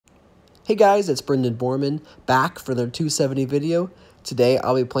Hey guys, it's Brendan Borman back for their 270 video. Today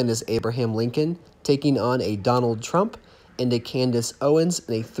I'll be playing as Abraham Lincoln, taking on a Donald Trump and a Candace Owens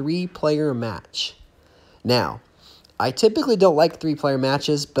in a 3-player match. Now, I typically don't like 3-player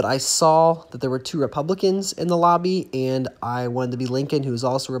matches, but I saw that there were 2 Republicans in the lobby, and I wanted to be Lincoln, who's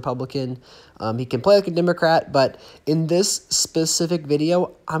also a Republican. He can play like a Democrat, but in this specific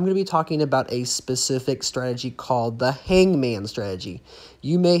video, I'm going to be talking about a specific strategy called the Hangman strategy.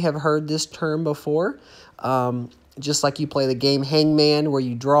 You may have heard this term before. Just like you play the game Hangman, where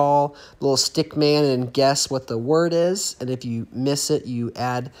you draw the little stick man and guess what the word is, and if you miss it, you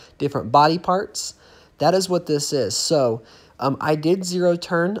add different body parts. That is what this is. So I did 0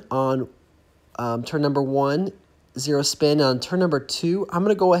 turn on turn number 1, 0 spin on turn number 2. I'm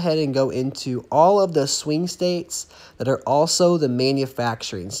going to go ahead and go into all of the swing states that are also the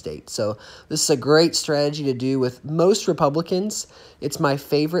manufacturing states. So this is a great strategy to do with most Republicans. It's my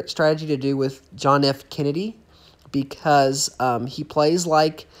favorite strategy to do with John F. Kennedy because he plays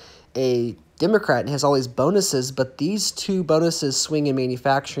like a Democrat and has all these bonuses, but these 2 bonuses, swing and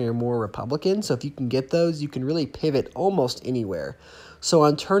manufacturing, are more Republican. So if you can get those, you can really pivot almost anywhere. So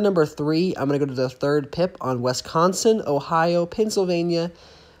on turn number 3, I'm going to go to the 3rd pip on Wisconsin, Ohio, Pennsylvania,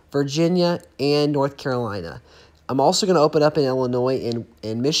 Virginia, and North Carolina. I'm also going to open up in Illinois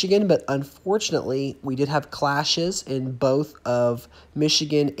and Michigan, but unfortunately, we did have clashes in both of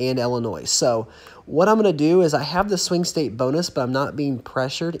Michigan and Illinois. So what I'm going to do is I have the swing state bonus, but I'm not being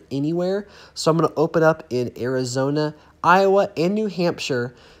pressured anywhere. So I'm going to open up in Arizona, Iowa, and New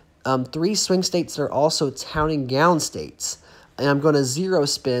Hampshire, 3 swing states that are also town and gown states. And I'm going to 0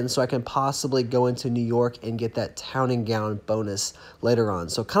 spin so I can possibly go into New York and get that town and gown bonus later on.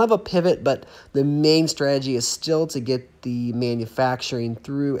 So kind of a pivot, but the main strategy is still to get the manufacturing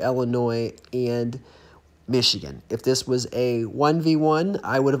through Illinois and Michigan. If this was a 1v1,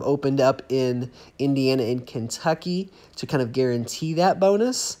 I would have opened up in Indiana and Kentucky to kind of guarantee that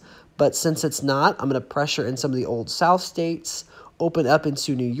bonus. But since it's not, I'm going to pressure in some of the old South states, open up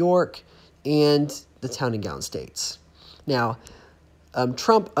into New York and the town and gown states. Now,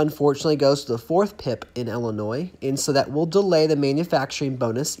 Trump, unfortunately, goes to the 4th pip in Illinois, and so that will delay the manufacturing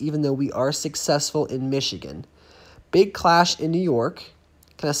bonus, even though we are successful in Michigan. Big clash in New York.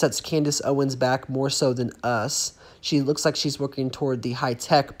 Kind of sets Candace Owens back more so than us. She looks like she's working toward the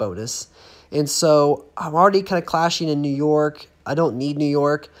high-tech bonus. And so I'm already kind of clashing in New York. I don't need New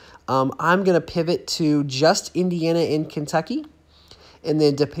York. I'm going to pivot to just Indiana and Kentucky. And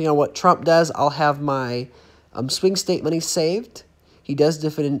then depending on what Trump does, I'll have my swing state money saved. He does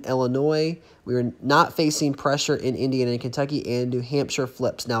defend in Illinois. We are not facing pressure in Indiana and Kentucky, and New Hampshire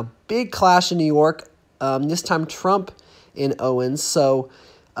flips. Now, big clash in New York. This time Trump in Owens. So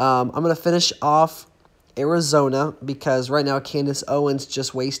I'm going to finish off Arizona because right now Candace Owens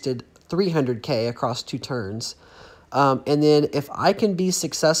just wasted $300K across 2 turns. And then if I can be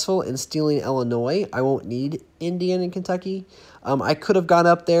successful in stealing Illinois, I won't need Indiana and Kentucky. I could have gone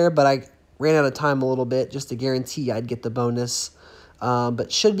up there, but I ran out of time a little bit just to guarantee I'd get the bonus.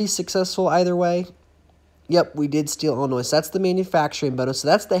 But should be successful either way. Yep, we did steal Illinois. So that's the manufacturing bonus. So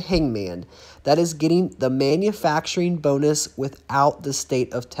that's the Hangman. That is getting the manufacturing bonus without the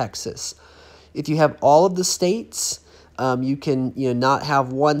state of Texas. If you have all of the states, you can not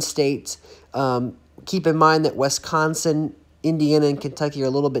have one state. Keep in mind that Wisconsin, Indiana, and Kentucky are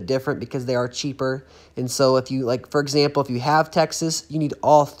a little bit different because they are cheaper. And so if you, like, for example, if you have Texas, you need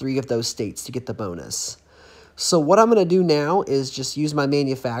all 3 of those states to get the bonus. So what I'm going to do now is just use my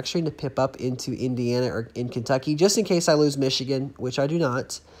manufacturing to pip up into Indiana or in Kentucky, just in case I lose Michigan, which I do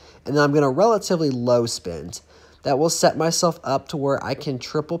not. And then I'm going to relatively low spend. That will set myself up to where I can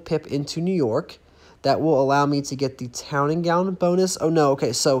triple pip into New York. That will allow me to get the town and gown bonus. Oh, no.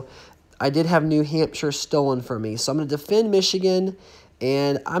 Okay, so I did have New Hampshire stolen from me. So I'm going to defend Michigan,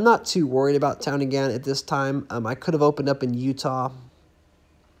 and I'm not too worried about town and gown at this time. I could have opened up in Utah,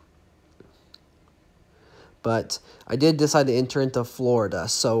 but I did decide to enter into Florida.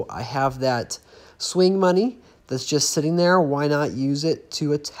 So I have that swing money that's just sitting there. Why not use it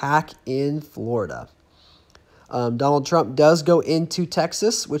to attack in Florida? Donald Trump does go into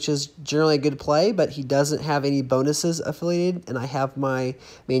Texas, which is generally a good play, but he doesn't have any bonuses affiliated, and I have my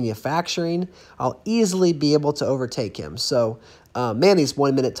manufacturing. I'll easily be able to overtake him. So, man, these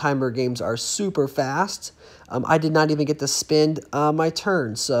 1-minute timer games are super fast. I did not even get to spend my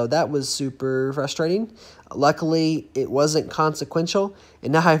turn, so that was super frustrating. Luckily, it wasn't consequential,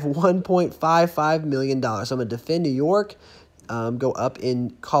 and now I have $1.55 million. So I'm going to defend New York, go up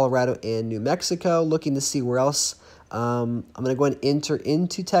in Colorado and New Mexico, looking to see where else. I'm going to go and enter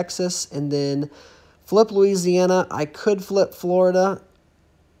into Texas and then flip Louisiana. I could flip Florida.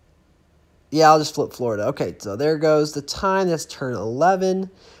 Yeah, I'll just flip Florida. Okay, so there goes the time. That's turn 11.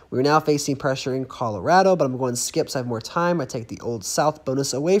 We're now facing pressure in Colorado, but I'm going to skip so I have more time. I take the Old South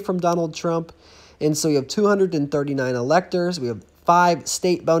bonus away from Donald Trump. And so we have 239 electors. We have 5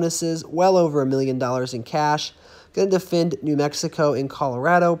 state bonuses, well over $1 million in cash. Going to defend New Mexico and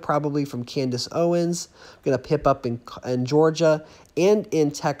Colorado, probably from Candace Owens. Going to pip up in Georgia and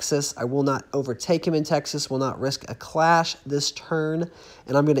in Texas. I will not overtake him in Texas, will not risk a clash this turn.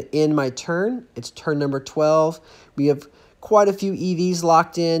 And I'm going to end my turn. It's turn number 12. We have quite a few EVs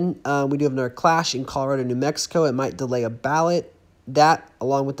locked in. We do have another clash in Colorado, New Mexico. It might delay a ballot. That,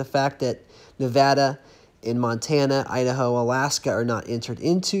 along with the fact that Nevada and Montana, Idaho, Alaska are not entered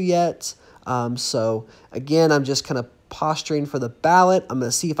into yet. So, again, I'm just kind of posturing for the ballot. I'm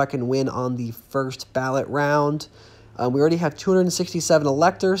going to see if I can win on the first ballot round. We already have 267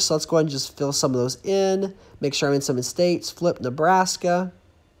 electors, so let's go ahead and just fill some of those in. Make sure I'm in some states. Flip Nebraska.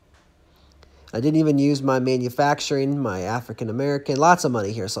 I didn't even use my manufacturing, my African-American. Lots of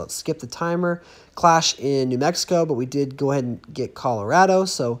money here, so let's skip the timer. Clash in New Mexico, but we did go ahead and get Colorado,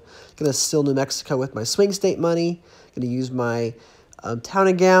 so I'm going to steal New Mexico with my swing state money. Going to use my town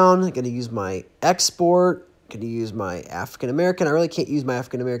and gown. Going to use my export. Going to use my African-American. I really can't use my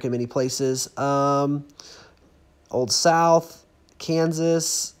African-American in many places. Old South,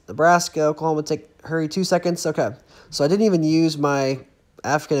 Kansas, Nebraska, Oklahoma. Hurry 2 seconds. Okay, so I didn't even use my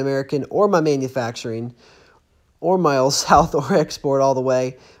African-American or my manufacturing or my Old South or export all the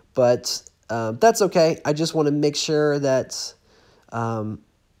way, but that's okay. I just want to make sure that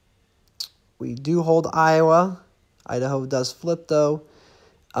we do hold Iowa. Idaho does flip, though.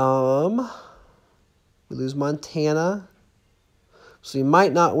 We lose Montana. So we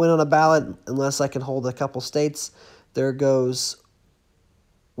might not win on a ballot unless I can hold a couple states. There goes...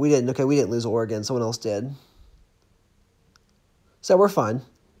 We didn't. Okay, we didn't lose Oregon. Someone else did. So we're fine.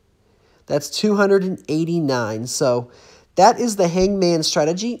 That's 289. So that is the Hangman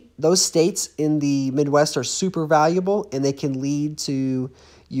strategy. Those states in the Midwest are super valuable, and they can lead to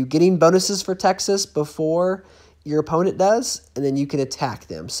you getting bonuses for Texas before your opponent does, and then you can attack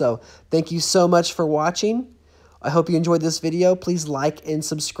them. So thank you so much for watching. I hope you enjoyed this video. Please like and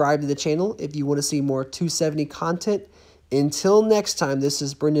subscribe to the channel if you want to see more 270 content. Until next time, this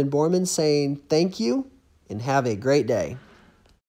is Brendan Borman saying thank you and have a great day.